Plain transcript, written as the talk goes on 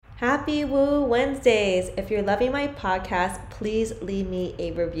Happy Woo Wednesdays! If you're loving my podcast, please leave me a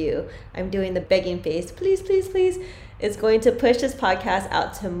review. I'm doing the begging face. Please, please, please. It's going to push this podcast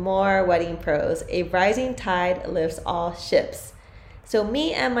out to more wedding pros. A rising tide lifts all ships. So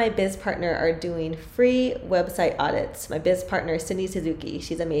me and my biz partner are doing free website audits. My biz partner is Cindy Suzuki.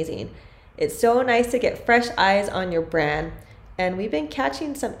 She's amazing. It's so nice to get fresh eyes on your brand. And we've been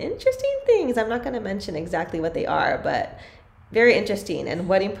catching some interesting things. I'm not going to mention exactly what they are, but very interesting, and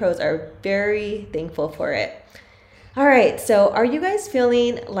wedding pros are very thankful for it. All right, so are you guys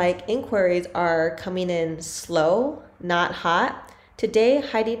feeling like inquiries are coming in slow, not hot? Today,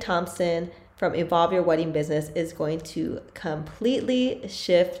 Heidi Thompson from Evolve Your Wedding Business is going to completely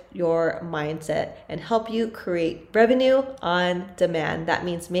shift your mindset and help you create revenue on demand. That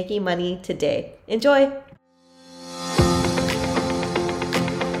means making money today. Enjoy.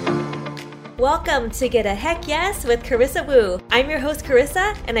 Welcome to Get a Heck Yes with Carissa Wu. I'm your host,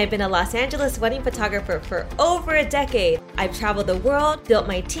 Carissa, and I've been a Los Angeles wedding photographer for over a decade. I've traveled the world, built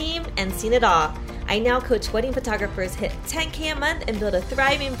my team, and seen it all. I now coach wedding photographers hit 10K a month and build a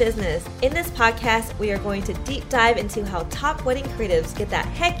thriving business. In this podcast, we are going to deep dive into how top wedding creatives get that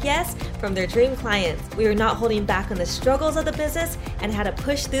heck yes from their dream clients. We are not holding back on the struggles of the business and how to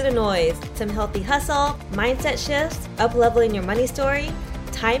push through the noise. Some healthy hustle, mindset shifts, up-leveling your money story,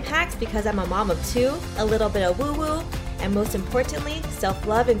 time hacks because I'm a mom of two, a little bit of woo-woo, and most importantly,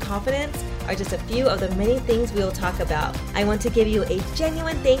 self-love and confidence are just a few of the many things we will talk about. I want to give you a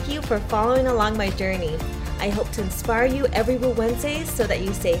genuine thank you for following along my journey. I hope to inspire you every Woo Wednesdays so that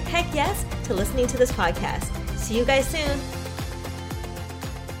you say heck yes to listening to this podcast. See you guys soon.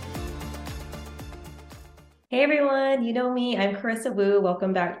 Hey everyone, you know me, I'm Carissa Wu.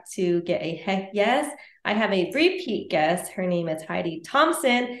 Welcome back to Get a Heck Yes. I have a repeat guest. Her name is Heidi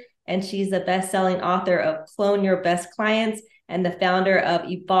Thompson, and she's the best-selling author of Clone Your Best Clients and the founder of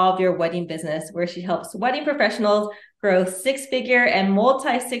Evolve Your Wedding Business, where she helps wedding professionals grow six-figure and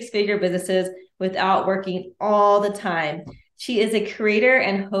multi-six-figure businesses without working all the time. She is a creator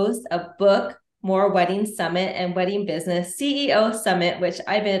and host of Book More Wedding Summit and Wedding Business CEO Summit, which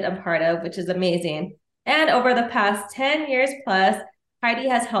I've been a part of, which is amazing. And over the past 10 years plus, Heidi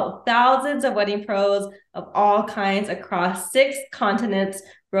has helped thousands of wedding pros of all kinds across 6 continents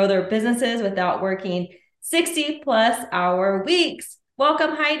grow their businesses without working 60-plus-hour weeks.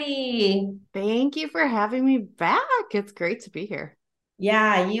 Welcome, Heidi. Thank you for having me back. It's great to be here.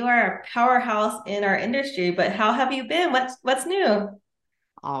 Yeah, you are a powerhouse in our industry, but how have you been? What's new?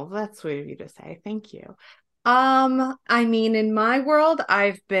 Oh, that's sweet of you to say. Thank you. In my world,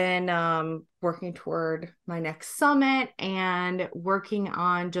 I've been working toward my next summit and working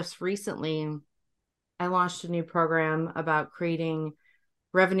on just recently, I launched a new program about creating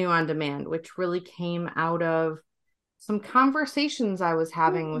revenue on demand, which really came out of some conversations I was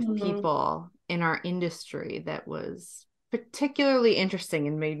having with people in our industry that was particularly interesting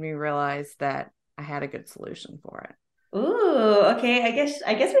and made me realize that I had a good solution for it. Ooh, okay. I guess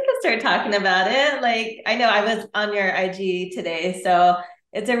we can start talking about it. Like, I know I was on your IG today, so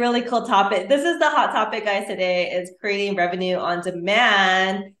it's a really cool topic. This is the hot topic, guys, today is creating revenue on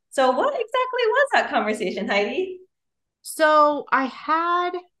demand. So what exactly was that conversation, Heidi? So I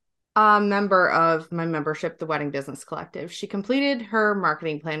had a member of my membership, the Wedding Business Collective. She completed her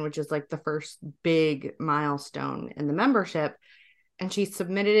marketing plan, which is like the first big milestone in the membership, and she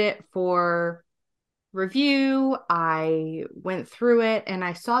submitted it for review. I went through it and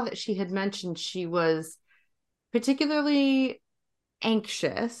I saw that she had mentioned she was particularly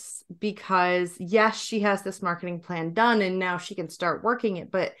anxious because yes, she has this marketing plan done and now she can start working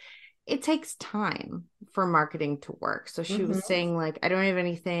it, but it takes time for marketing to work. So she was saying like, I don't have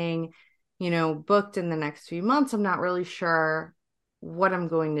anything, booked in the next few months. I'm not really sure what I'm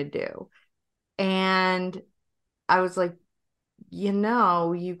going to do. And I was like,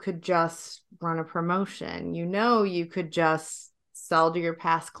 you could just run a promotion, you could just sell to your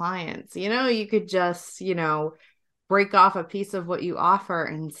past clients, you could just, break off a piece of what you offer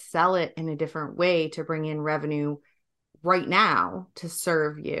and sell it in a different way to bring in revenue right now to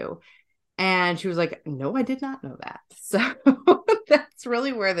serve you. And she was like, no, I did not know that. So that's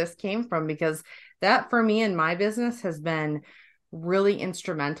really where this came from, because that for me and my business has been really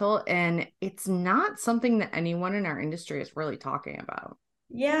instrumental, and it's not something that anyone in our industry is really talking about.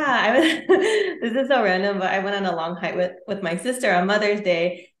 Yeah, I was this is so random, but I went on a long hike with my sister on Mother's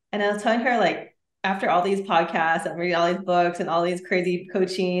Day, and I was telling her, like, after all these podcasts and reading all these books and all these crazy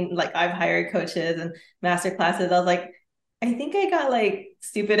coaching, like I've hired coaches and master classes, I was like, I think I got like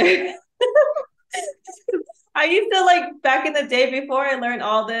stupider. I used to, like, back in the day before I learned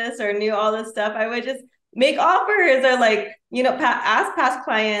all this or knew all this stuff, I would just make offers or like ask past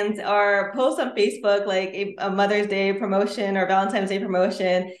clients or post on Facebook like a Mother's Day promotion or Valentine's Day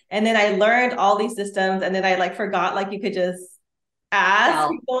promotion. And then I learned all these systems and then I like forgot like you could just ask Tell.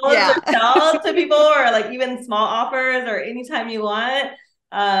 people or Yeah. tell to people or like even small offers or anytime you want.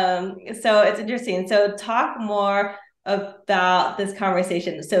 So it's interesting. So talk more about this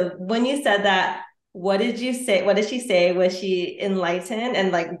conversation. So when you said that, what did you say? What did she say? Was she enlightened?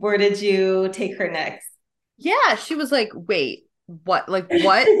 And like, where did you take her next? Yeah, she was like, wait, what? Like,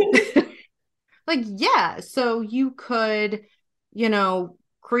 what? Like, yeah. So you could,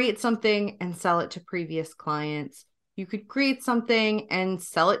 create something and sell it to previous clients. You could create something and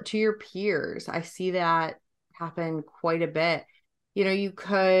sell it to your peers. I see that happen quite a bit. You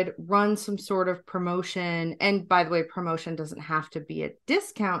could run some sort of promotion. And by the way, promotion doesn't have to be a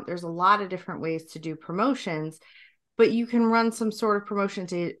discount. There's a lot of different ways to do promotions, but you can run some sort of promotion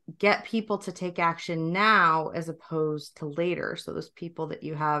to get people to take action now as opposed to later. So those people that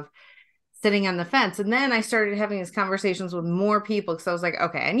you have sitting on the fence. And then I started having these conversations with more people because I was like,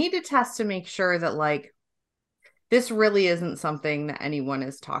 okay, I need to test to make sure that like this really isn't something that anyone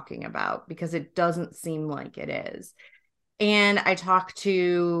is talking about because it doesn't seem like it is. And I talked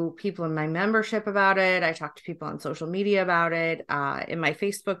to people in my membership about it. I talked to people on social media about it, in my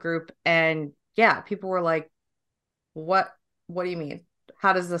Facebook group. And yeah, people were like, what do you mean?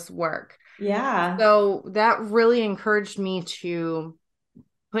 How does this work? Yeah. So that really encouraged me to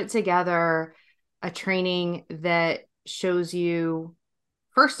put together a training that shows you,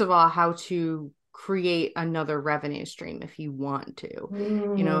 first of all, how to create another revenue stream if you want to.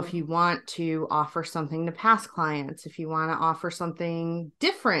 If you want to offer something to past clients, if you want to offer something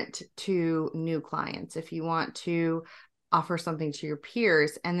different to new clients, if you want to offer something to your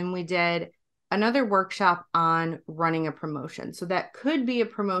peers. And then we did another workshop on running a promotion. So that could be a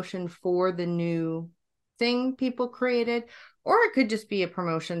promotion for the new thing people created, or it could just be a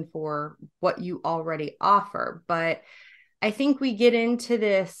promotion for what you already offer. But I think we get into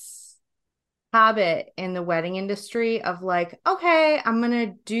this habit in the wedding industry of like, okay, I'm going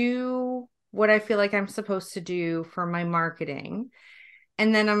to do what I feel like I'm supposed to do for my marketing.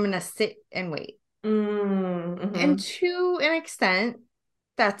 And then I'm going to sit and wait. And to an extent,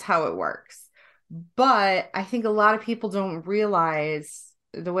 that's how it works. But I think a lot of people don't realize,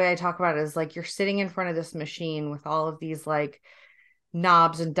 the way I talk about it is like you're sitting in front of this machine with all of these like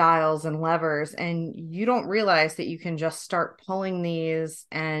knobs and dials and levers, and you don't realize that you can just start pulling these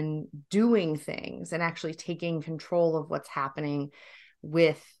and doing things and actually taking control of what's happening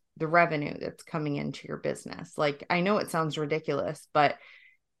with the revenue that's coming into your business. Like, I know it sounds ridiculous, but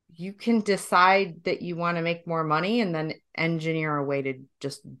you can decide that you want to make more money and then engineer a way to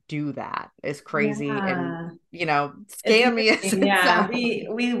just do that. As crazy and, Yeah. It's scammy as interesting. it Yeah. sounds.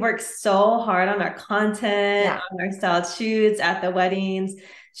 We work so hard on our content, Yeah. on our styled shoots at the weddings,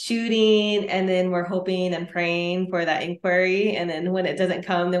 shooting, and then we're hoping and praying for that inquiry. And then when it doesn't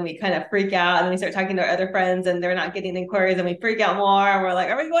come, then we kind of freak out and then we start talking to our other friends and they're not getting inquiries and we freak out more and we're like,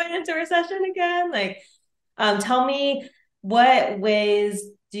 are we going into recession again? Like, tell me, what ways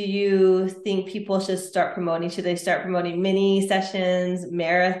do you think people should start promoting? Should they start promoting mini sessions,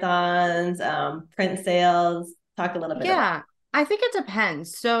 marathons, print sales? Talk a little bit about. Yeah, I think it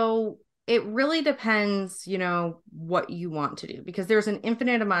depends. So it really depends, what you want to do, because there's an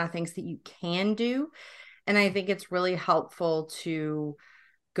infinite amount of things that you can do. And I think it's really helpful to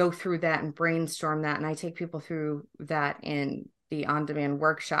go through that and brainstorm that. And I take people through that in the on-demand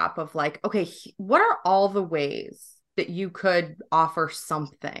workshop of like, okay, what are all the ways that you could offer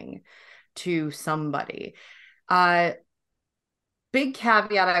something to somebody? Big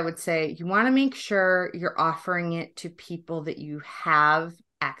caveat, I would say, you want to make sure you're offering it to people that you have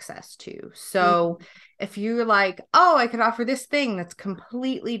access to. So if you're like, oh, I could offer this thing that's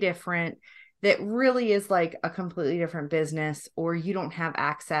completely different, that really is like a completely different business, or you don't have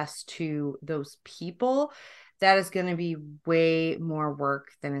access to those people, that is going to be way more work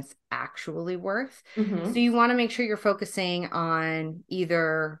than it's actually worth. So Mm-hmm. you want to make sure you're focusing on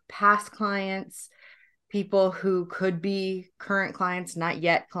either past clients, people who could be current clients, not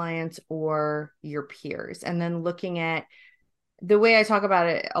yet clients, or your peers. And then looking at, the way I talk about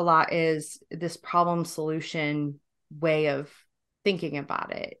it a lot is this problem solution way of thinking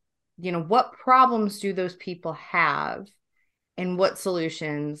about it. What problems do those people have and what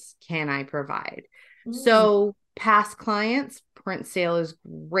solutions can I provide? Mm. So past clients, print sale is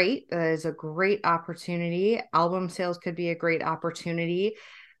great. That is a great opportunity. Album sales could be a great opportunity.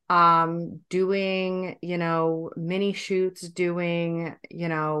 Doing, mini shoots, doing,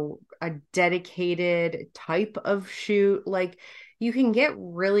 a dedicated type of shoot, like you can get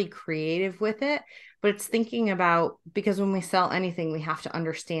really creative with it. but it's thinking about, because when we sell anything, we have to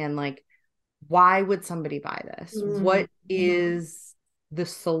understand, like, why would somebody buy this? Mm-hmm. What is the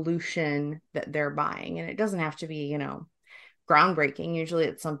solution that they're buying? And it doesn't have to be, groundbreaking. Usually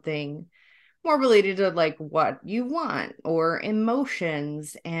it's something more related to like what you want or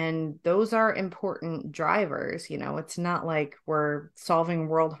emotions. And those are important drivers. It's not like we're solving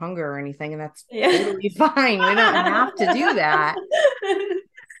world hunger or anything, and that's Yeah. totally fine. We don't have to do that.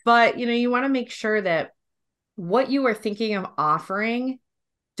 But, you want to make sure that what you are thinking of offering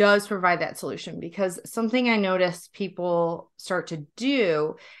does provide that solution, because something I notice people start to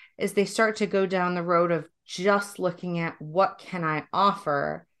do is they start to go down the road of just looking at what can I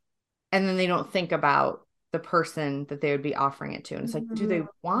offer, and then they don't think about the person that they would be offering it to. And it's like, do they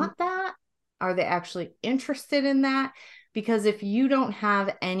want that? Are they actually interested in that? Because if you don't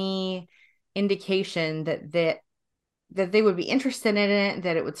have any indication that they would be interested in it,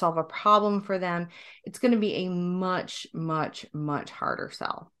 that it would solve a problem for them, it's going to be a much, much, much harder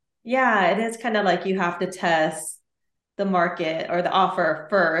sell. Yeah, it is kind of like you have to test the market or the offer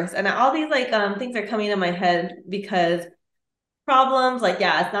first. And all these like things are coming in my head because problems like,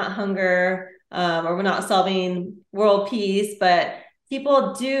 yeah, it's not hunger, or we're not solving world peace, but a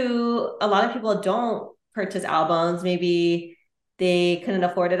lot of people don't purchase albums. Maybe they couldn't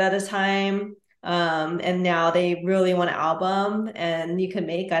afford it at a time. And now they really want an album, and you can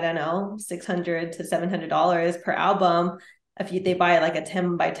make, I don't know, $600 to $700 per album if they buy like a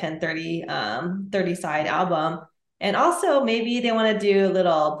 10 by 10 30 side album. And also maybe they want to do a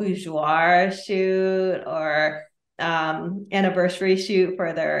little boudoir shoot or anniversary shoot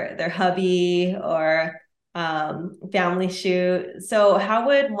for their hubby, or family shoot. So how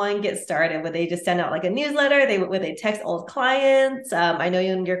would one get started? Would they just send out like a newsletter? Would they text old clients? I know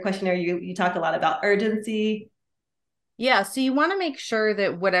in your questionnaire you talk a lot about urgency. Yeah, so you want to make sure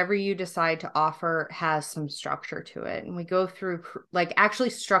that whatever you decide to offer has some structure to it. And we go through like actually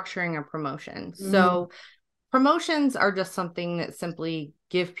structuring a promotion. Mm. So promotions are just something that simply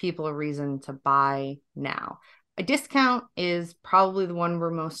give people a reason to buy now. A discount is probably the one we're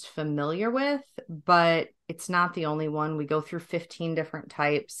most familiar with, but it's not the only one. We go through 15 different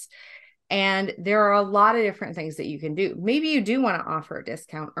types. And there are a lot of different things that you can do. Maybe you do want to offer a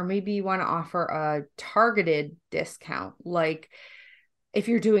discount, or maybe you want to offer a targeted discount. Like if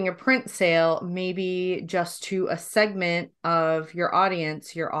you're doing a print sale, maybe just to a segment of your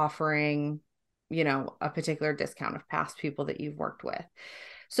audience, you're offering, a particular discount of past people that you've worked with.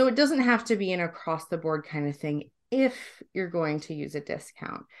 So it doesn't have to be an across the board kind of thing if you're going to use a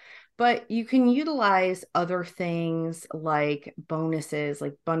discount. But you can utilize other things like bonuses,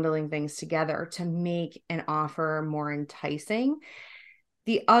 like bundling things together to make an offer more enticing.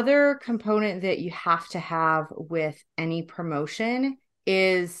 The other component that you have to have with any promotion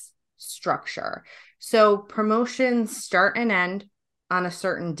is structure. So promotions start and end on a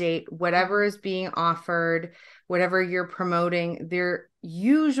certain date. Whatever is being offered, whatever you're promoting, there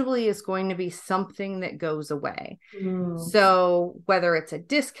usually is going to be something that goes away. Mm. So whether it's a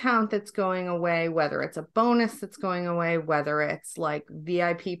discount that's going away, whether it's a bonus that's going away, whether it's like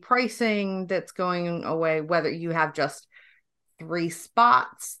VIP pricing that's going away, whether you have just 3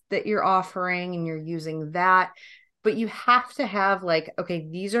 spots that you're offering and you're using that. But you have to have like, okay,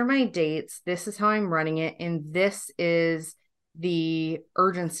 these are my dates. This is how I'm running it. And this is the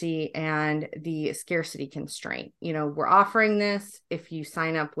urgency and the scarcity constraint. We're offering this. If you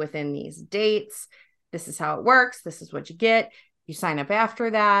sign up within these dates, this is how it works. This is what you get. If you sign up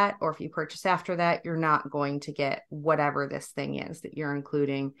after that, or if you purchase after that, you're not going to get whatever this thing is that you're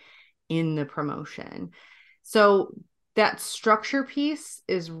including in the promotion. So that structure piece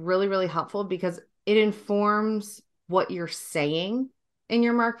is really, really helpful because it informs what you're saying in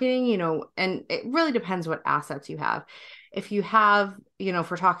your marketing, and it really depends what assets you have. If you have,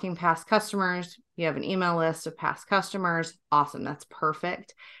 if we're talking past customers, you have an email list of past customers, awesome. That's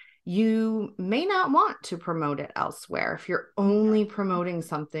perfect. You may not want to promote it elsewhere. If you're only promoting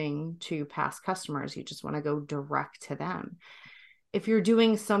something to past customers, you just want to go direct to them. If you're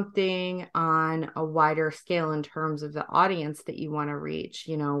doing something on a wider scale in terms of the audience that you want to reach,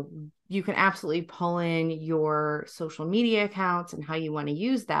 you can absolutely pull in your social media accounts and how you want to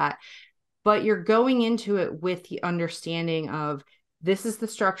use that. But you're going into it with the understanding of this is the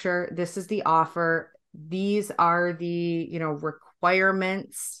structure, this is the offer, these are the,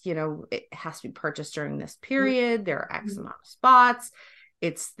 requirements, it has to be purchased during this period, there are X amount of spots,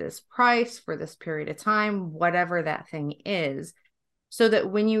 it's this price for this period of time, whatever that thing is. So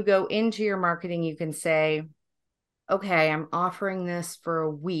that when you go into your marketing, you can say, okay, I'm offering this for a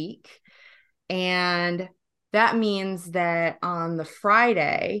week, and that means that on the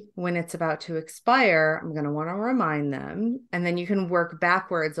Friday when it's about to expire, I'm going to want to remind them. And then you can work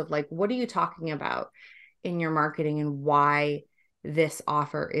backwards of like, what are you talking about in your marketing and why this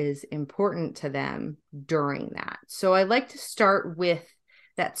offer is important to them during that. So I like to start with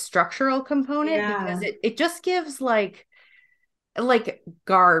that structural component because Yeah. it just gives like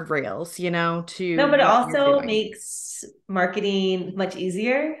guardrails, No, to but it what you're also doing. makes marketing much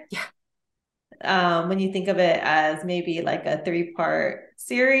easier. Yeah. When you think of it as maybe like a 3-part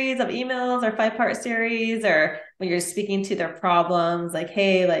series of emails or 5-part series, or when you're speaking to their problems, like,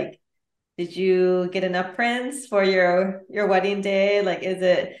 hey, like, did you get enough prints for your wedding day? Like, is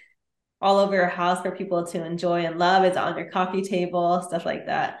it all over your house for people to enjoy and love? Is it on your coffee table? Stuff like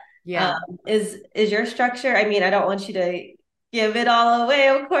that. Um, Yeah. is your structure? I mean, I don't want you to give it all away,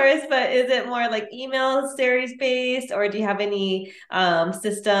 of course, but is it more like email series based, or do you have any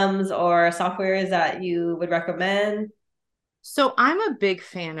systems or softwares that you would recommend? So I'm a big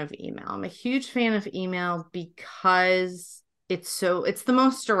fan of email. I'm a huge fan of email because it's the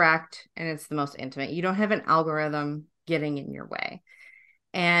most direct and it's the most intimate. You don't have an algorithm getting in your way.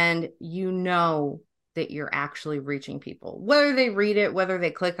 And you know that you're actually reaching people. Whether they read it, whether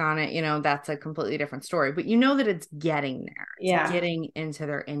they click on it, that's a completely different story. But you know that it's getting there. It's Yeah. getting into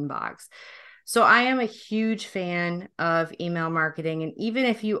their inbox. So I am a huge fan of email marketing. And even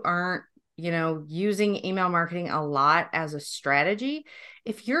if you aren't, using email marketing a lot as a strategy,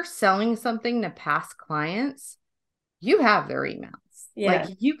 if you're selling something to past clients, you have their emails. Like Yeah.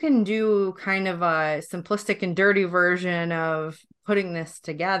 you can do kind of a simplistic and dirty version of putting this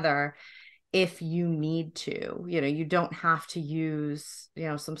together if you need to. You don't have to use,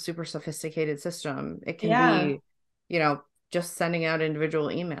 some super sophisticated system. It can Yeah. be, just sending out individual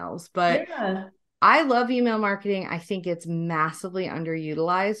emails. But Yeah. I love email marketing. I think it's massively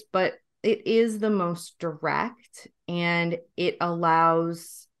underutilized, but it is the most direct and it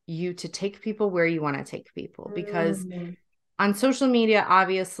allows you to take people where you want to take people because Mm, on social media,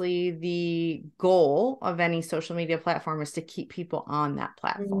 obviously, the goal of any social media platform is to keep people on that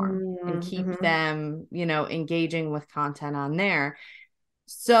platform and keep mhm, them, engaging with content on there.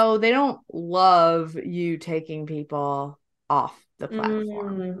 So they don't love you taking people off the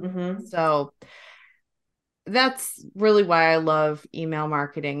platform. mhm. So that's really why I love email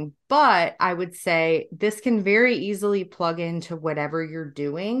marketing. But I would say this can very easily plug into whatever you're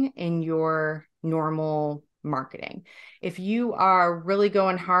doing in your normal marketing. If you are really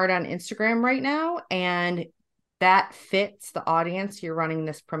going hard on Instagram right now and that fits the audience you're running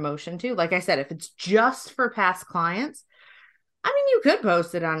this promotion to, like I said, if it's just for past clients, I mean, you could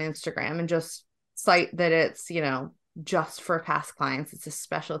post it on Instagram and just cite that it's, just for past clients. It's a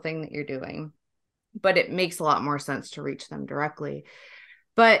special thing that you're doing, but it makes a lot more sense to reach them directly.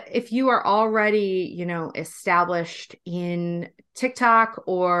 But if you are already, established in TikTok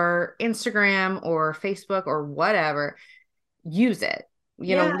or Instagram or Facebook or whatever, use it.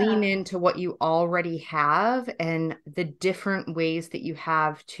 Lean Yeah. into what you already have and the different ways that you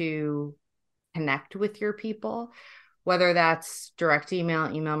have to connect with your people, whether that's direct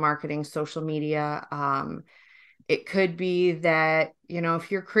email, email marketing, social media. It could be that,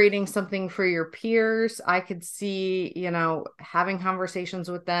 if you're creating something for your peers, I could see, having conversations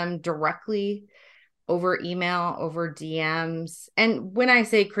with them directly over email, over DMs. And when I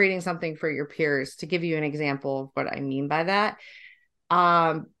say creating something for your peers, to give you an example of what I mean by that,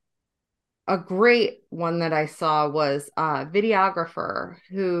 um, a great one that I saw was a videographer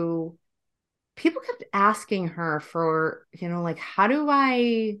who people kept asking her for, like, how do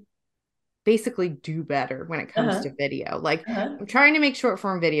I basically do better when it comes Uh-huh. to video? Like, Uh-huh. I'm trying to make short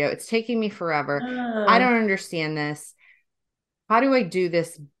form video. It's taking me forever. I Uh, don't understand this. How do I do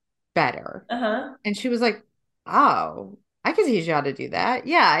this better? uh-huh. And she was like, oh, I can teach you how to do that.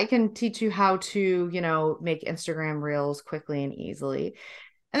 Yeah, I can teach you how to, make Instagram reels quickly and easily.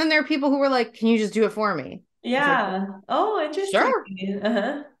 And then there are people who were like, can you just do it for me? It's like, Yeah. Oh, interesting. sure.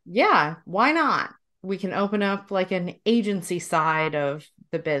 Uh-huh. Yeah, why not? We can open up like an agency side of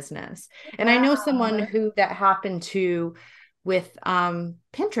the business. And I Wow. know someone who that happened to with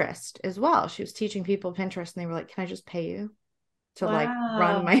Pinterest as well. She was teaching people Pinterest and they were like, "Can I just pay you to like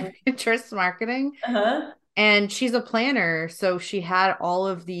run my Wow. Pinterest marketing?" Uh-huh. And she's a planner, so she had all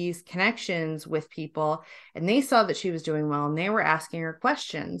of these connections with people and they saw that she was doing well and they were asking her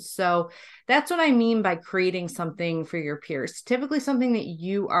questions. So that's what I mean by creating something for your peers. Typically something that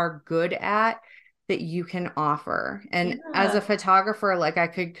you are good at that you can offer. And as Yeah. a photographer, like I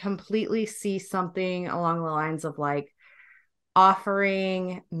could completely see something along the lines of like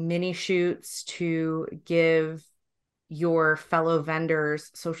offering mini shoots to give your fellow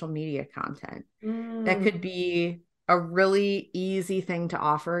vendors' social media content. That could be a really easy thing to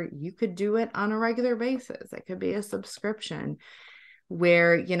offer. You could do it on a regular basis. It could be a subscription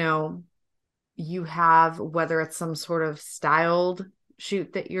where, you have, whether it's some sort of styled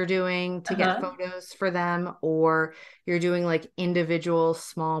shoot that you're doing to get photos for them, or you're doing like individual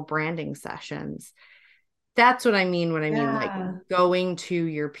small branding sessions. That's what I mean when I mean like going to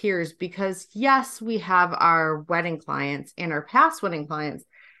your peers, because yes, we have our wedding clients and our past wedding clients,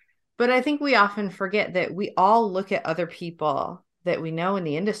 but I think we often forget that we all look at other people that we know in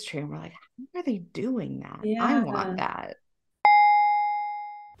the industry and we're like, how are they doing that? I want that.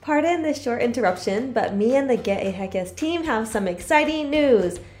 Pardon this short interruption, but me and the Get a Heck Yes team have some exciting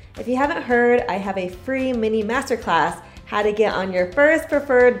news. If you haven't heard, I have a free mini masterclass, how to get on your first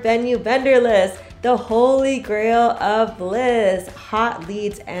preferred venue vendor list, the holy grail of bliss. Hot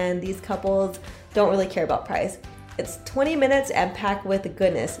leads, and these couples don't really care about price. It's 20 minutes and packed with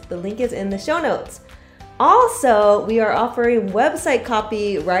goodness. The link is in the show notes. Also, we are offering website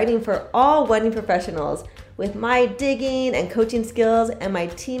copy writing for all wedding professionals. With my digging and coaching skills and my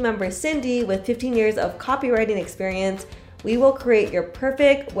team member Cindy with 15 years of copywriting experience, we will create your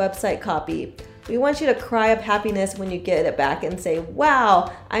perfect website copy. We want you to cry of happiness when you get it back and say,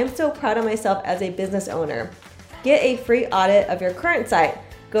 wow, I'm so proud of myself as a business owner. Get a free audit of your current site.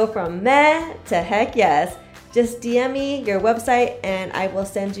 Go from meh to heck yes. Just DM me your website and I will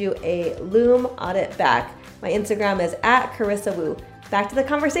send you a Loom audit back. My Instagram is @CarissaWoo. Back to the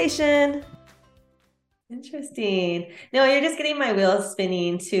conversation. Interesting. No, you're just getting my wheels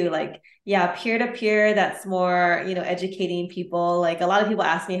spinning too. Like, yeah, peer-to-peer, that's more, educating people. Like a lot of people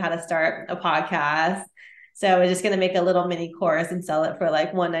ask me how to start a podcast. So we're just going to make a little mini course and sell it for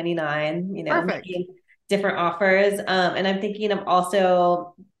like $199, making different offers. And I'm thinking of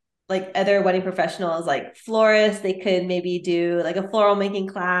also like other wedding professionals, like florists, they could maybe do like a floral making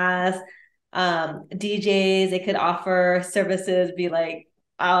class. DJs, they could offer services, be like,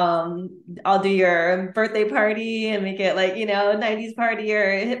 I'll do your birthday party and make it like, 90s party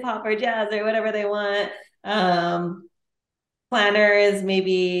or hip hop or jazz or whatever they want. Planners,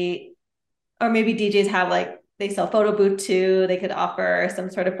 maybe, or maybe DJs have like, they sell photo booth too. They could offer some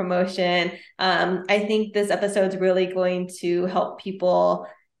sort of promotion. I think this episode's really going to help people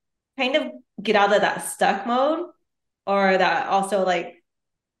kind of get out of that stuck mode, or that also like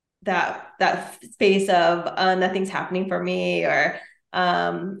that space of nothing's happening for me, or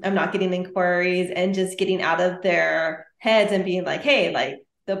I'm not getting inquiries, and just getting out of their heads and being like, hey, like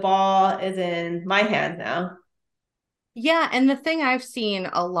the ball is in my hands now. Yeah. And the thing I've seen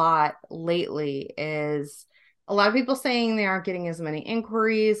a lot lately is a lot of people saying they aren't getting as many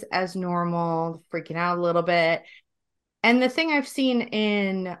inquiries as normal, freaking out a little bit. And the thing I've seen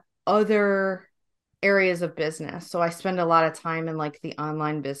in other areas of business, so I spend a lot of time in like the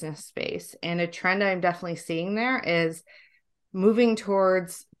online business space, and a trend I'm definitely seeing there is moving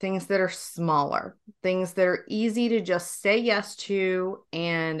towards things that are smaller, things that are easy to just say yes to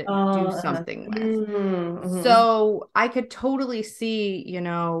and do something with. Mm-hmm. So I could totally see,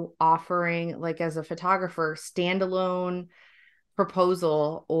 offering like as a photographer, standalone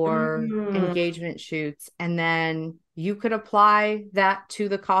proposal or engagement shoots, and then you could apply that to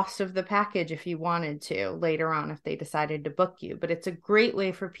the cost of the package if you wanted to later on if they decided to book you. But it's a great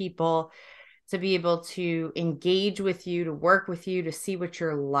way for people to be able to engage with you, to work with you, to see what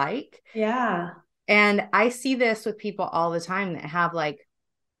you're like. Yeah. And I see this with people all the time that have like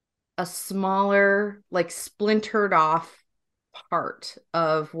a smaller, like splintered off part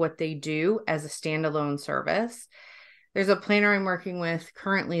of what they do as a standalone service. There's a planner I'm working with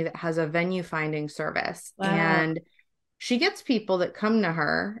currently that has a venue finding service. Wow. And she gets people that come to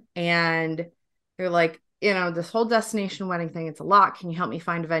her and they're like, this whole destination wedding thing, it's a lot. Can you help me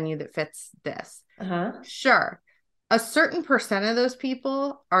find a venue that fits this? Sure. A certain percent of those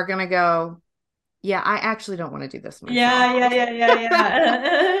people are going to go, yeah, I actually don't want to do this myself. Yeah.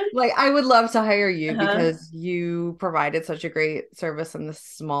 Like, I would love to hire you because you provided such a great service in this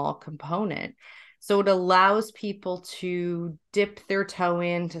small component. So it allows people to dip their toe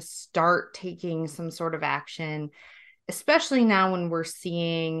in, to start taking some sort of action, especially now when we're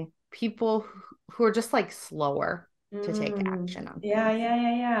seeing people who are just like slower to take action on things.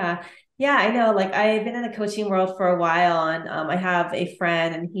 Yeah, I know. Like I've been in the coaching world for a while, and I have a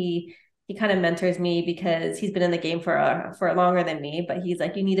friend, and he kind of mentors me because he's been in the game for longer than me. But he's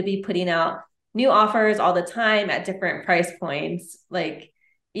like, you need to be putting out new offers all the time at different price points. Like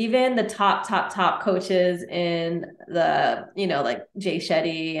even the top coaches in the, like Jay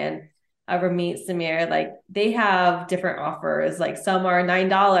Shetty and ever meet Samir, like they have different offers. Like some are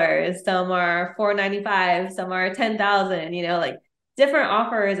 $9, some are $4.95, some are 10,000, like different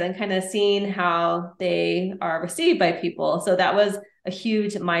offers, and kind of seeing how they are received by people. So that was a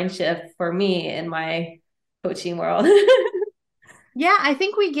huge mind shift for me in my coaching world. Yeah, I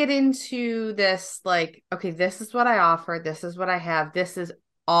think we get into this like, okay, this is what I offer, this is what I have, this is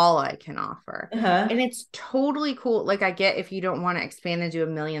all I can offer. Uh-huh. And it's totally cool. Like, I get if you don't want to expand and do a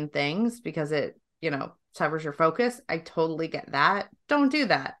million things because it, severs your focus. I totally get that. Don't do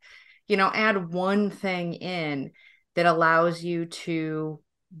that. Add one thing in that allows you to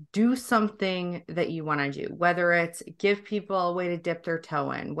do something that you want to do, whether it's give people a way to dip their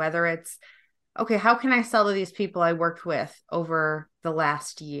toe in, whether it's okay, how can I sell to these people I worked with over the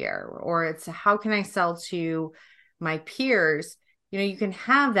last year? Or it's how can I sell to my peers? You can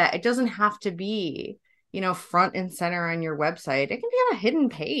have that. It doesn't have to be, front and center on your website. It can be on a hidden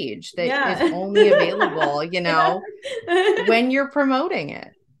page that is Yeah. only available, Yeah. when you're promoting it.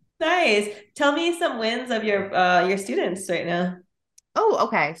 Nice. Tell me some wins of your students right now. Oh,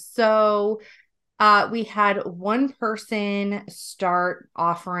 okay. So we had one person start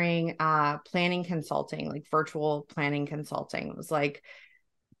offering planning consulting, like virtual planning consulting. It was like,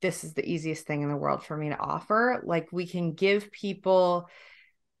 this is the easiest thing in the world for me to offer. Like, we can give people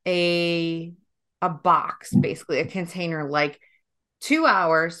a box, basically a container, like 2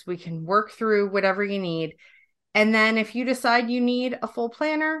 hours. We can work through whatever you need. And then if you decide you need a full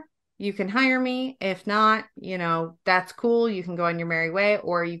planner, you can hire me. If not, that's cool. You can go on your merry way,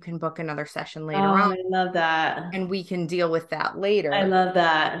 or you can book another session Oh, later on I love that. and we can deal with that I later. love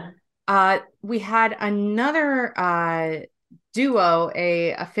that. We had another duo,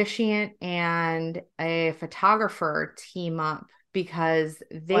 a officiant and a photographer, team up because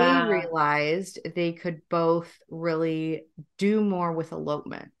they Wow. realized they could both really do more with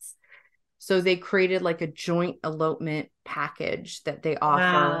elopements. So they created like a joint elopement package that they offer,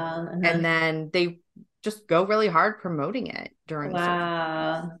 Wow. Uh-huh. and then they just go really hard promoting it during certain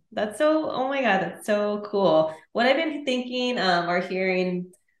times. Wow. That's so, oh my God, that's so cool. What I've been thinking or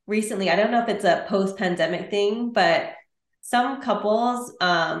hearing recently, I don't know if it's a post-pandemic thing, but some couples,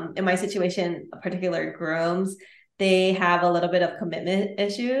 in my situation, particular grooms, they have a little bit of commitment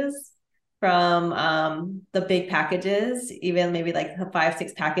issues from the big packages, even maybe like the 5,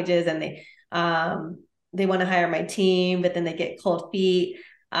 6 packages, and they want to hire my team, but then they get cold feet.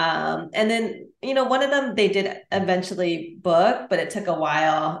 And then, one of them they did eventually book, but it took a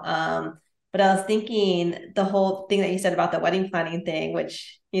while. But I was thinking the whole thing that you said about the wedding planning thing,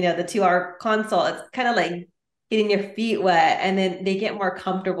 which, the 2 hour consult, it's kind of like getting your feet wet, and then they get more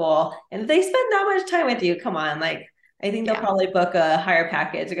comfortable. And if they spend that much time with you, come on, like, I think they'll Yeah. probably book a higher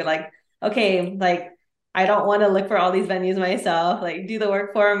package. They're like, okay, like, I don't want to look for all these venues myself. Like, do the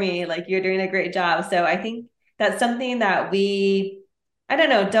work for me. Like, you're doing a great job. So I think that's something that I don't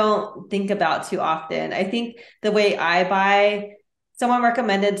know, don't think about too often. I think the way I buy, someone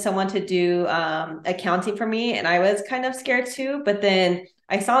recommended someone to do accounting for me, and I was kind of scared too. But then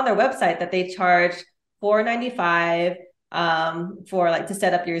I saw on their website that they charge $4.95 for like to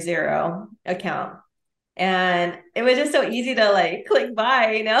set up your Zero account. And it was just so easy to like click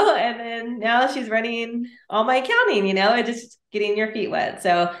buy, And then now she's running all my accounting, and just getting your feet wet.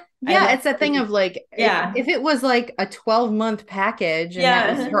 So I Yeah, love, it's a thing of like, yeah, if it was like a 12-month package and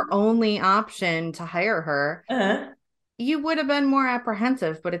that was yeah, her only option to hire her, uh-huh. you would have been more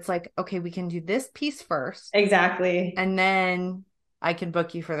apprehensive. But it's like, okay, we can do this piece first, Exactly. and then I can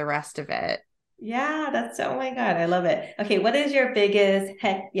book you for the rest of it. Yeah, that's oh my God, I love it. Okay, what is your biggest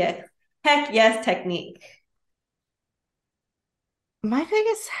heck yes technique? My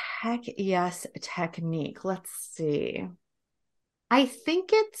biggest heck yes technique, let's see. I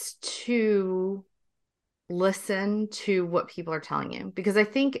think it's to listen to what people are telling you, because I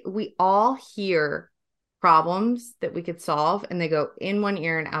think we all hear problems that we could solve and they go in one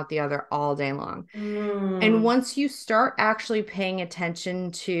ear and out the other all day long. And Mm. once you start actually paying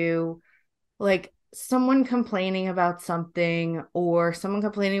attention to like someone complaining about something, or someone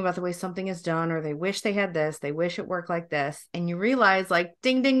complaining about the way something is done, or they wish they had this, they wish it worked like this, and you realize like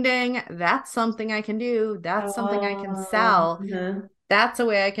ding ding ding, that's something I can do, that's something I can sell, Uh-huh. that's a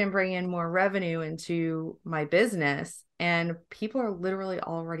way I can bring in more revenue into my business. And people are literally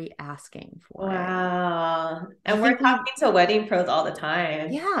already asking for it. Wow. I And we're think we, talking to wedding pros all the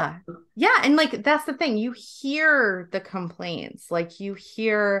time. yeah. Yeah. And like, that's the thing. You hear the complaints, like, you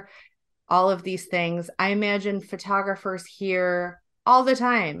hear all of these things. I imagine photographers hear all the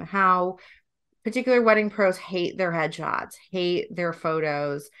time how particular wedding pros hate their headshots, hate their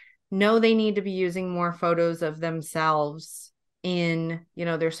photos, know they need to be using more photos of themselves in,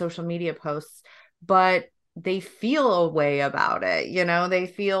 their social media posts, but they feel a way about it. They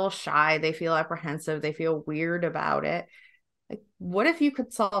feel shy, they feel apprehensive, they feel weird about it. Like, what if you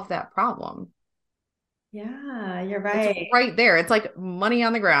could solve that problem? Yeah, you're It's right. right there. It's like money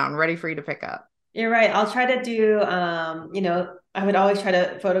on the ground, ready for you to pick up. You're right. I'll try to do, I would always try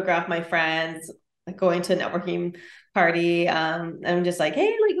to photograph my friends like going to a networking party. And I'm just like, hey,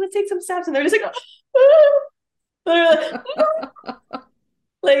 like, let's take some steps. And they're just like, oh. They're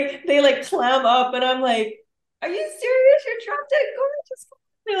like, they like clam up. And I'm like, are you serious? You're trapped dead gorgeous.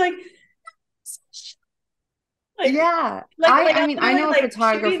 They're like, Yeah. I'm I mean, I literally know a like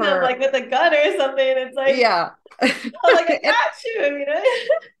shooting them like photographer. with a gun or something. It's like, Yeah. I'm like, I And got you.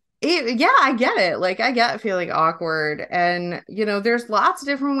 yeah, I get it. Like, I get feeling awkward. And, there's lots of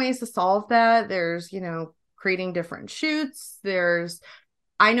different ways to solve that. There's, creating different shoots.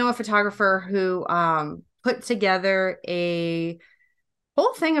 I know a photographer who put together a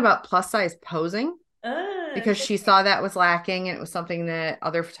whole thing about plus size posing because she Interesting. saw that was lacking and it was something that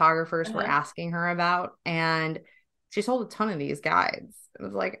other photographers were Uh-huh. asking her about. And she sold a ton of these guides. It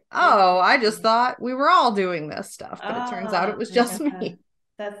was like, oh, I just Interesting. thought we were all doing this stuff, but it turns out Oh it was my just God. me.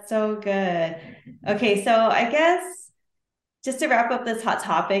 That's so good. Okay, so I guess just to wrap up this hot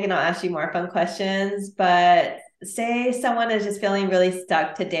topic, and I'll ask you more fun questions, but say someone is just feeling really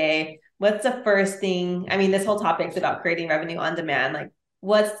stuck today. What's the first thing? I mean, this whole topic's about creating revenue on demand. Like,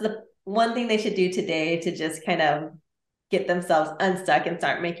 what's the one thing they should do today to just kind of get themselves unstuck and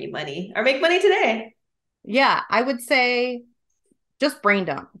start making money or make money today? Yeah, I would say just brain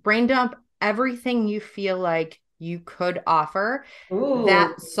dump everything you feel like you could offer Ooh,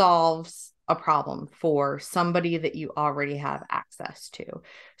 that solves a problem for somebody that you already have access to.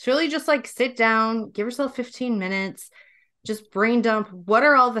 So really just like sit down, give yourself 15 minutes, just brain dump. What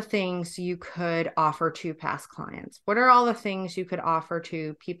are all the things you could offer to past clients? What are all the things you could offer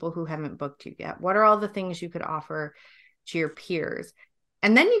to people who haven't booked you yet? What are all the things you could offer to your peers?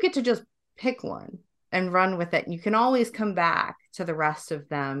 And then you get to just pick one and run with it. You can always come back to the rest of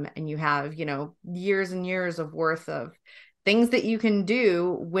them and you have, years and years of worth of things that you can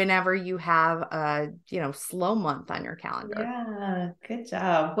do whenever you have a, slow month on your calendar. yeah, good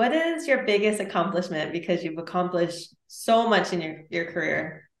job. What is your biggest accomplishment because you've accomplished so much in your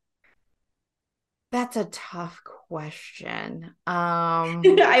career? That's a tough question. I'm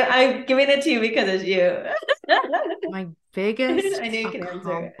giving it to you because it's you. My biggest I knew you could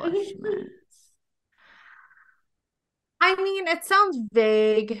answer it. accomplishment. I mean, it sounds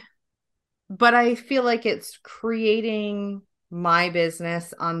vague, but I feel like it's creating my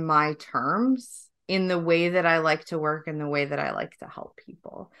business on my terms in the way that I like to work and the way that I like to help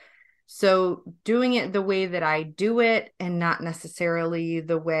people. So doing it the way that I do it and not necessarily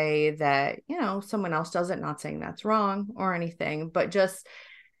the way that, someone else does it, not saying that's wrong or anything, but just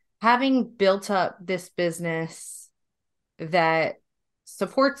having built up this business that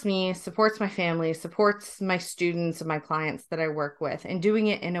supports me, supports my family, supports my students and my clients that I work with, and doing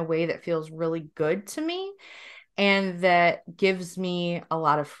it in a way that feels really good to me and that gives me a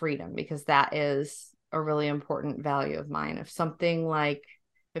lot of freedom because that is a really important value of mine. If something like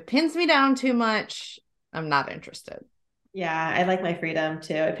if it pins me down too much, I'm not interested. Yeah, I like my freedom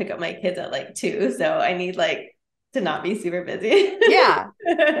too. I pick up my kids at like 2, so I need like to not be super busy. Yeah.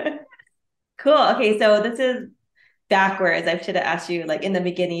 Cool. Okay, so this is backwards. I should have asked you like in the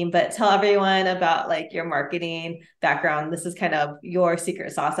beginning, but tell everyone about like your marketing background. This is kind of your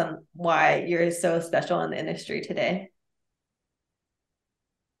secret sauce on why you're so special in the industry today.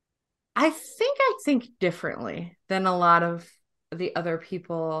 I think differently than a lot of the other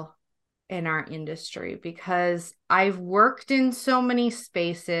people in our industry because I've worked in so many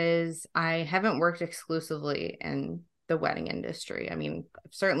spaces. I haven't worked exclusively in the wedding industry. I mean,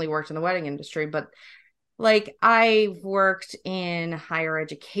 I've certainly worked in the wedding industry, but like I've worked in higher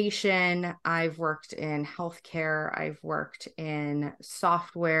education, I've worked in healthcare, I've worked in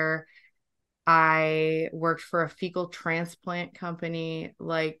software, I worked for a fecal transplant company.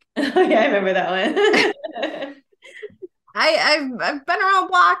 Like Oh, yeah, I remember that one. I've been around the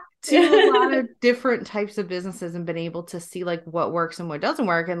block to a lot of different types of businesses and been able to see like what works and what doesn't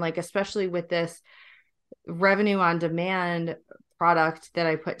work. And like especially with this revenue on demand product that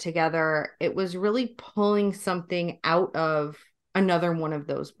I put together, it was really pulling something out of another one of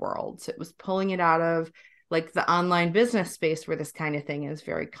those worlds. It was pulling it out of like the online business space where this kind of thing is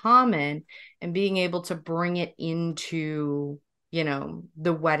very common and being able to bring it into,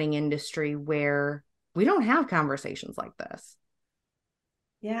 the wedding industry where we don't have conversations like this.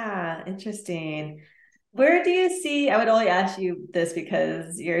 Yeah, interesting. Where do you see, I would only ask you this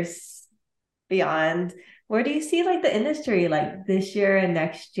because you're beyond. Where do you see like the industry like this year and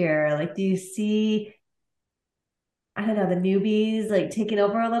next year? Like, do you see, I don't know, the newbies like taking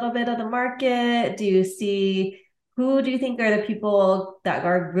over a little bit of the market? Do you see who do you think are the people that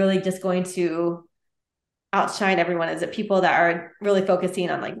are really just going to outshine everyone? Is it people that are really focusing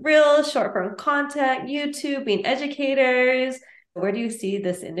on like real short form content, YouTube, being educators? Where do you see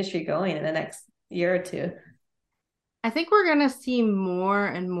this industry going in the next year or two? I think we're going to see more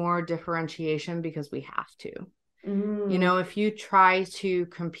and more differentiation because we have to. Mm, If you try to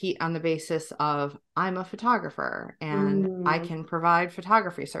compete on the basis of I'm a photographer and I mm, can provide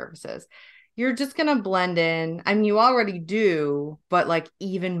photography services, you're just going to blend in. I mean, you already do, but like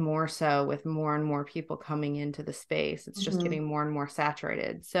even more so with more and more people coming into the space, it's just mhm. getting more and more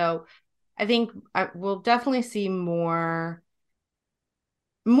saturated. So I think we'll definitely see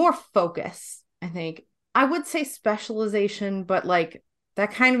more focus. I think I would say specialization, but like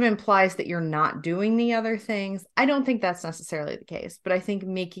that kind of implies that you're not doing the other things. I don't think that's necessarily the case, but I think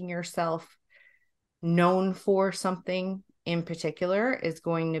making yourself known for something in particular is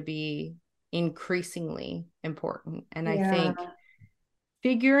going to be increasingly important. And I Yeah. think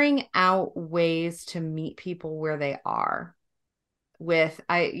figuring out ways to meet people where they are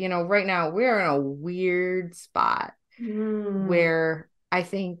right now we're in a weird spot Mm, where I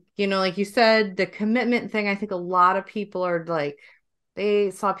think, like you said, the commitment thing, I think a lot of people are like,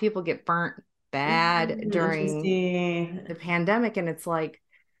 they saw people get burnt bad during interesting. the pandemic. And it's like,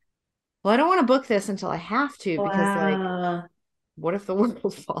 well, I don't want to book this until I have to, because like, Wow. what if the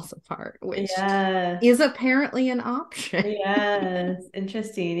world falls apart? Which Yes. is apparently an option. Yes.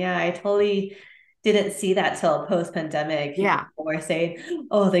 Interesting. Yeah, I totally didn't see that till post-pandemic. People Yeah. were saying,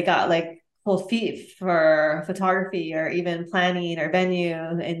 oh, they got like cold feet for photography or even planning or venue.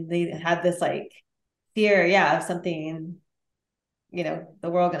 And they had this like fear, yeah, of something, the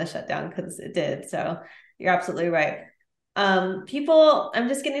world gonna shut down because it did. So you're absolutely right. People, I'm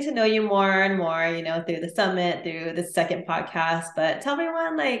just getting to know you more and more, through the summit, through the second podcast. But tell me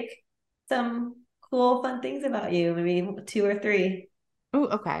one like some cool, fun things about you, maybe two or three. Oh,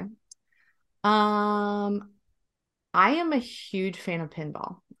 okay. Um, I am a huge fan of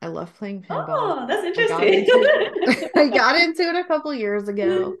pinball. I love playing pinball. Oh, that's I got interesting. into I got into it a couple years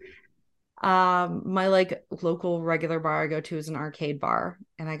ago. My like local regular bar I go to is an arcade bar,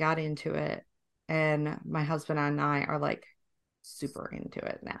 and I got into it. And my husband and I are like super into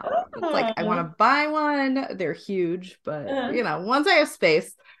it now. It's like I want Oh, to buy one. They're huge, but uh, once I have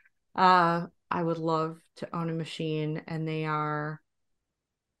space, I would love to own a machine. And they're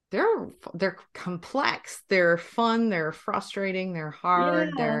complex, they're fun, they're frustrating, they're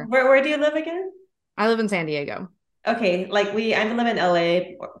hard. yeah. They're Where do you live again? I live in San Diego. Okay, like I live in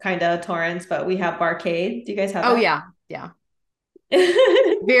LA, kind of Torrance, but we have Barcade. Do you guys have Oh that? yeah, yeah,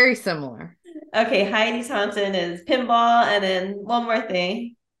 very similar. Okay, Heidi Thompson is pinball, and then one more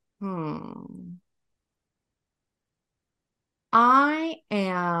thing. Hmm. I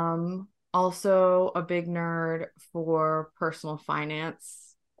am also a big nerd for personal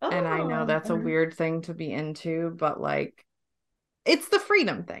finance. And I know Oh, that's a weird thing to be into, but like it's the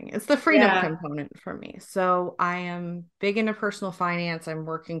freedom thing. It's the freedom yeah, component for me. So I am big into personal finance. I'm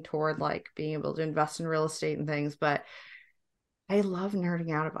working toward like being able to invest in real estate and things, but I love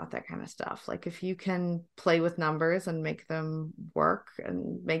nerding out about that kind of stuff. Like if you can play with numbers and make them work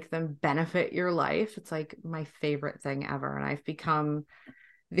and make them benefit your life, it's like my favorite thing ever. And I've become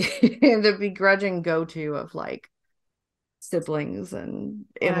the, the begrudging go-to of like siblings and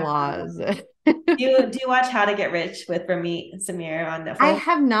wow. in-laws. Do you watch How to Get Rich with Ramit Samir on I Netflix?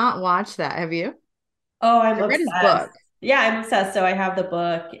 have not watched that. Have you? Oh, I'm I read his obsessed. book. Yeah, I'm obsessed. So I have the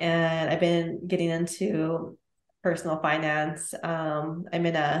book and I've been getting into personal finance. I'm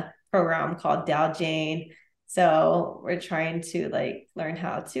in a program called Dow Jane. So we're trying to like learn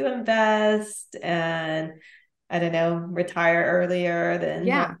how to invest and I don't know, retire earlier than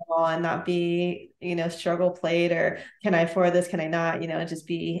Yeah. normal and not be, struggle plate or can I afford this? Can I not? Just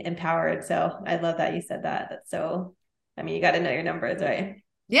be empowered. So I love that you said that. That's so, I mean, you got to know your numbers, right?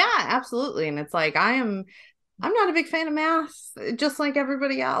 Yeah, absolutely. And it's like I'm not a big fan of math, just like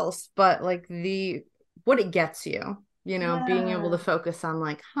everybody else, but like the what it gets you, being able to Yeah. focus on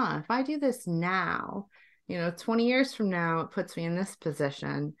like, if I do this now, 20 years from now, it puts me in this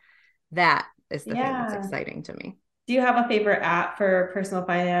position. That is the thing that's Yeah. exciting to me. Do you have a favorite app for personal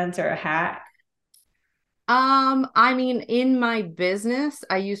finance or a hack? I mean, in my business,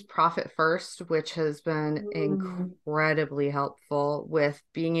 I use Profit First, which has been Mm, incredibly helpful with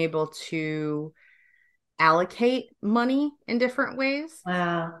being able to allocate money in different ways.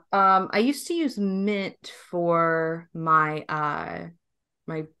 wow. I used to use Mint for my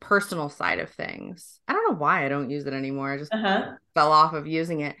my personal side of things. I don't know why I don't use it anymore. I just Uh-huh. fell off of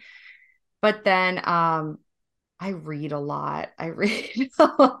using it. But then I read a lot. I read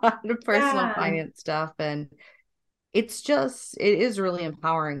a lot of personal Yeah. finance stuff, and it is really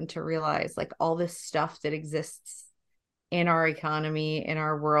empowering to realize like all this stuff that exists in our economy, in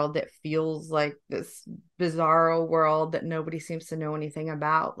our world, that feels like this bizarro world that nobody seems to know anything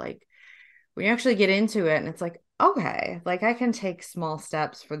about. Like when you actually get into it and it's like, okay, like I can take small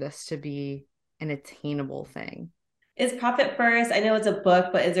steps for this to be an attainable thing. Is Profit First? I know it's a book,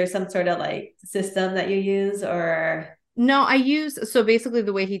 but is there some sort of like system that you use or? No, so basically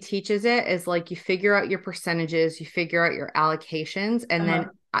the way he teaches it is like you figure out your percentages, you figure out your allocations, and then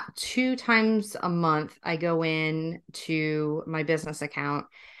Uh-huh. 2 times a month I go in to my business account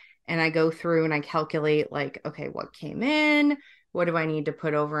and I go through and I calculate like, okay, what came in? What do I need to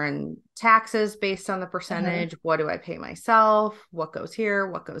put over in taxes based on the Uh-huh. percentage? What do I pay myself? What goes here?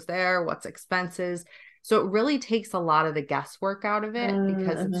 What goes there? What's expenses? So it really takes a lot of the guesswork out of it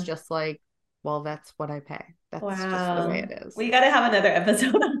because it's Uh-huh. just like, well, that's what I pay. That's just the way Wow. it is. We got to have another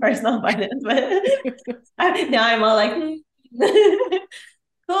episode on personal finance, but now I'm all like,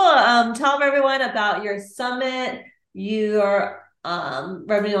 cool. Tell everyone about your summit, your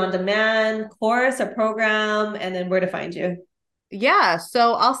revenue on demand course or program, and then where to find you. Yeah.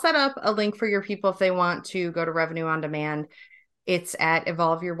 So I'll set up a link for your people if they want to go to Revenue on Demand. It's at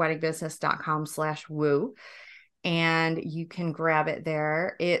evolveyourweddingbusiness.com/woo. And you can grab it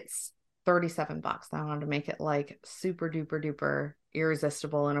there. It's $37. I wanted to make it like super duper duper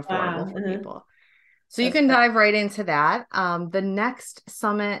irresistible and affordable Wow. for people. So you That's can perfect. dive right into that. The next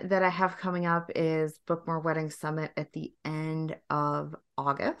summit that I have coming up is Book More Wedding Summit at the end of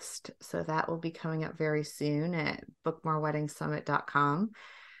August. So that will be coming up very soon at bookmorewedingsummit.com.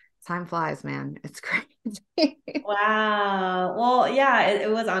 Time flies, man. It's crazy. Wow. Well, yeah, it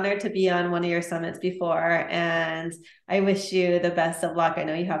was honored to be on one of your summits before, and I wish you the best of luck. I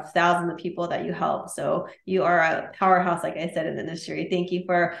know you have thousands of people that you help, so you are a powerhouse, like I said, in the industry. Thank you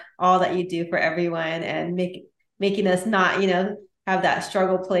for all that you do for everyone and making us not, have that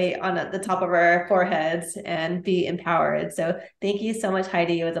struggle plate on the top of our foreheads and be empowered. So thank you so much,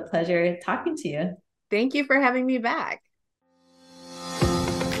 Heidi. It was a pleasure talking to you. Thank you for having me back.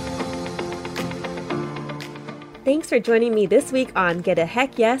 Thanks for joining me this week on Get a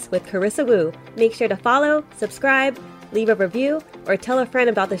Heck Yes with Carissa Wu. Make sure to follow, subscribe, leave a review, or tell a friend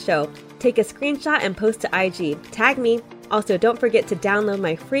about the show. Take a screenshot and post to IG. Tag me. Also, don't forget to download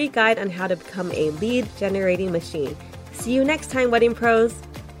my free guide on how to become a lead generating machine. See you next time, Wedding Pros.